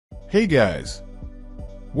Hey guys,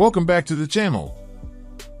 welcome back to the channel.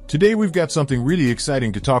 Today we've got something really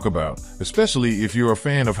exciting to talk about, especially if you're a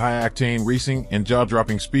fan of high-octane racing and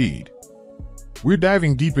jaw-dropping speed. We're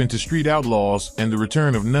diving deep into Street Outlaws and the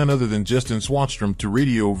return of none other than Justin Swanstrom to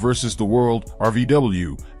radio versus the world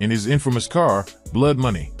RVW in his infamous car, Blood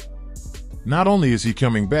Money. Not only is he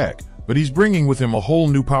coming back, but he's bringing with him a whole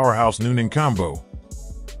new powerhouse Noonan combo.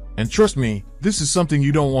 And trust me, this is something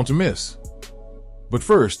you don't want to miss. But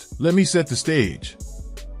first, let me set the stage.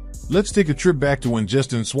 Let's take a trip back to when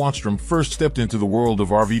Justin Swanstrom first stepped into the world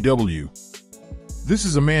of RVW. This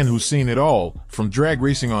is a man who's seen it all, from drag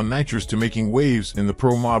racing on nitrous to making waves in the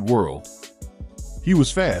pro mod world. He was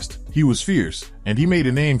fast, he was fierce, and he made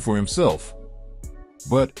a name for himself.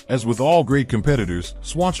 But, as with all great competitors,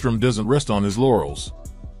 Swanstrom doesn't rest on his laurels.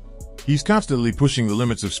 He's constantly pushing the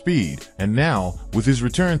limits of speed, and now, with his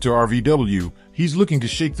return to RVW, he's looking to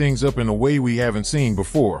shake things up in a way we haven't seen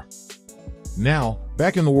before. Now,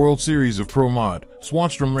 back in the World Series of Pro Mod,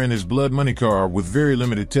 Swanstrom ran his Blood Money car with very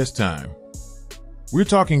limited test time. We're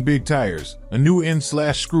talking big tires, a new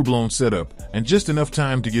end/screw-blown setup, and just enough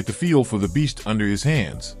time to get the feel for the beast under his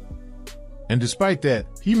hands. And despite that,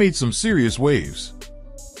 he made some serious waves.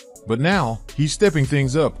 But now, he's stepping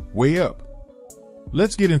things up, way up.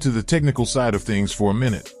 Let's get into the technical side of things for a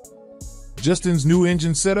minute. Justin's new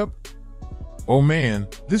engine setup? Oh man,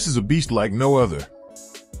 this is a beast like no other.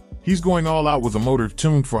 He's going all out with a motor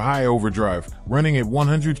tuned for high overdrive, running at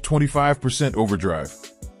 125% overdrive.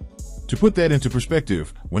 To put that into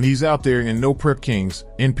perspective, when he's out there in No Prep Kings,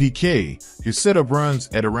 NPK, his setup runs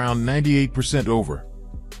at around 98% over.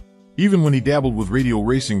 Even when he dabbled with radial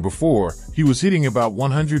racing before, he was hitting about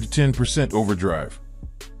 110% overdrive.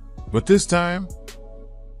 But this time,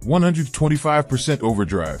 125%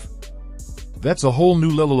 overdrive. That's a whole new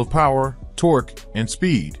level of power, torque, and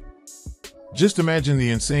speed. Just imagine the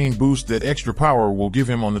insane boost that extra power will give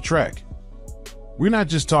him on the track. We're not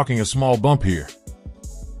just talking a small bump here.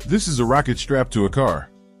 This is a rocket strapped to a car.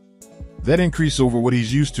 That increase over what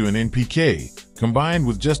he's used to in NPK, combined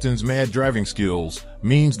with Justin's mad driving skills,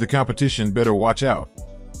 means the competition better watch out.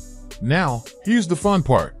 Now, here's the fun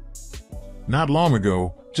part. Not long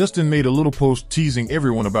ago, Justin made a little post teasing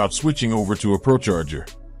everyone about switching over to a ProCharger.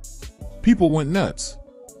 People went nuts.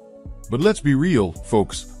 But let's be real,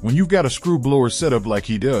 folks, when you've got a screw blower setup like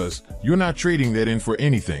he does, you're not trading that in for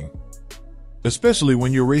anything. Especially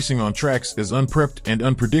when you're racing on tracks as unprepped and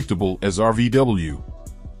unpredictable as RVW.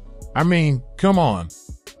 I mean, come on.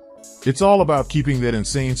 It's all about keeping that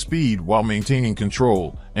insane speed while maintaining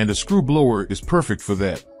control, and a screw blower is perfect for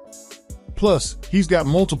that. Plus, he's got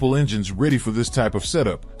multiple engines ready for this type of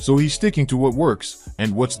setup, so he's sticking to what works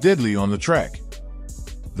and what's deadly on the track.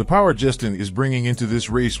 The power Justin is bringing into this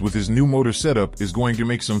race with his new motor setup is going to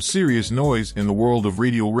make some serious noise in the world of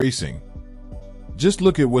radial racing. Just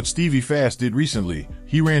look at what Stevie Fast did recently.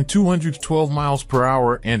 He ran 212 miles per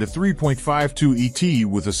hour and a 3.52 ET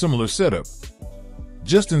with a similar setup.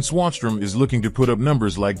 Justin Swanstrom is looking to put up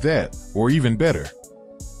numbers like that, or even better.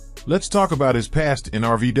 Let's talk about his past in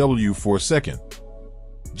RVW for a second.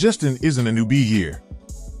 Justin isn't a newbie here.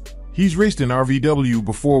 He's raced in RVW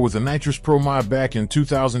before with a nitrous pro mod back in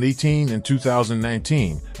 2018 and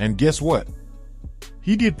 2019, and guess what?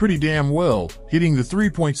 He did pretty damn well, hitting the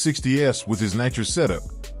 3.60s with his nitrous setup.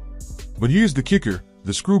 But here's the kicker,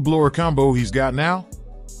 the screw blower combo he's got now?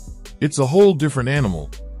 It's a whole different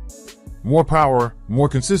animal. More power, more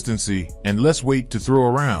consistency, and less weight to throw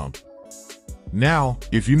around. Now,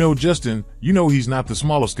 if you know Justin, you know he's not the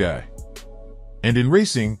smallest guy. And in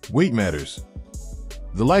racing, weight matters.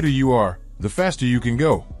 The lighter you are, the faster you can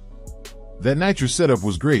go. That nitrous setup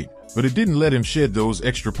was great, but it didn't let him shed those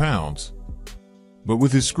extra pounds. But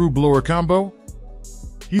with his screw blower combo,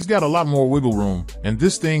 he's got a lot more wiggle room, and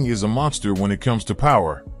this thing is a monster when it comes to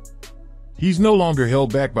power. He's no longer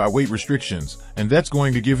held back by weight restrictions, and that's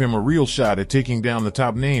going to give him a real shot at taking down the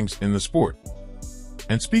top names in the sport.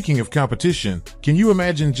 And speaking of competition, can you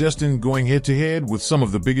imagine Justin going head-to-head with some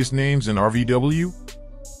of the biggest names in RVW?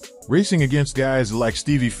 Racing against guys like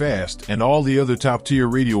Stevie Fast and all the other top-tier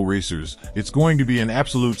radial racers, it's going to be an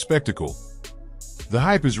absolute spectacle. The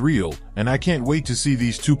hype is real, and I can't wait to see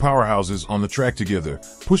these two powerhouses on the track together,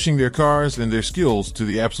 pushing their cars and their skills to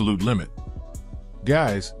the absolute limit.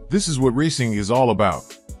 Guys, this is what racing is all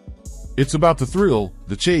about. It's about the thrill,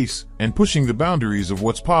 the chase, and pushing the boundaries of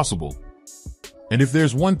what's possible. And if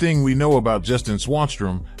there's one thing we know about Justin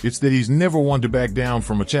Swanstrom, it's that he's never one to back down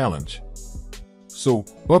from a challenge. So,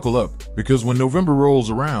 buckle up, because when November rolls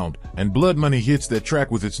around and Blood Money hits that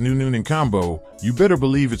track with its new Noonan combo, you better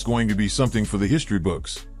believe it's going to be something for the history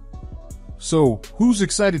books. So, who's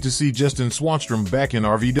excited to see Justin Swanstrom back in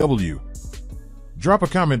RVW? Drop a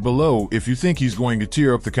comment below if you think he's going to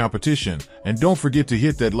tear up the competition, and don't forget to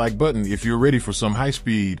hit that like button if you're ready for some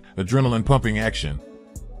high-speed, adrenaline-pumping action.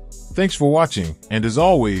 Thanks for watching, and as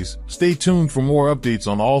always, stay tuned for more updates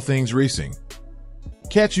on all things racing.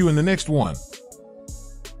 Catch you in the next one.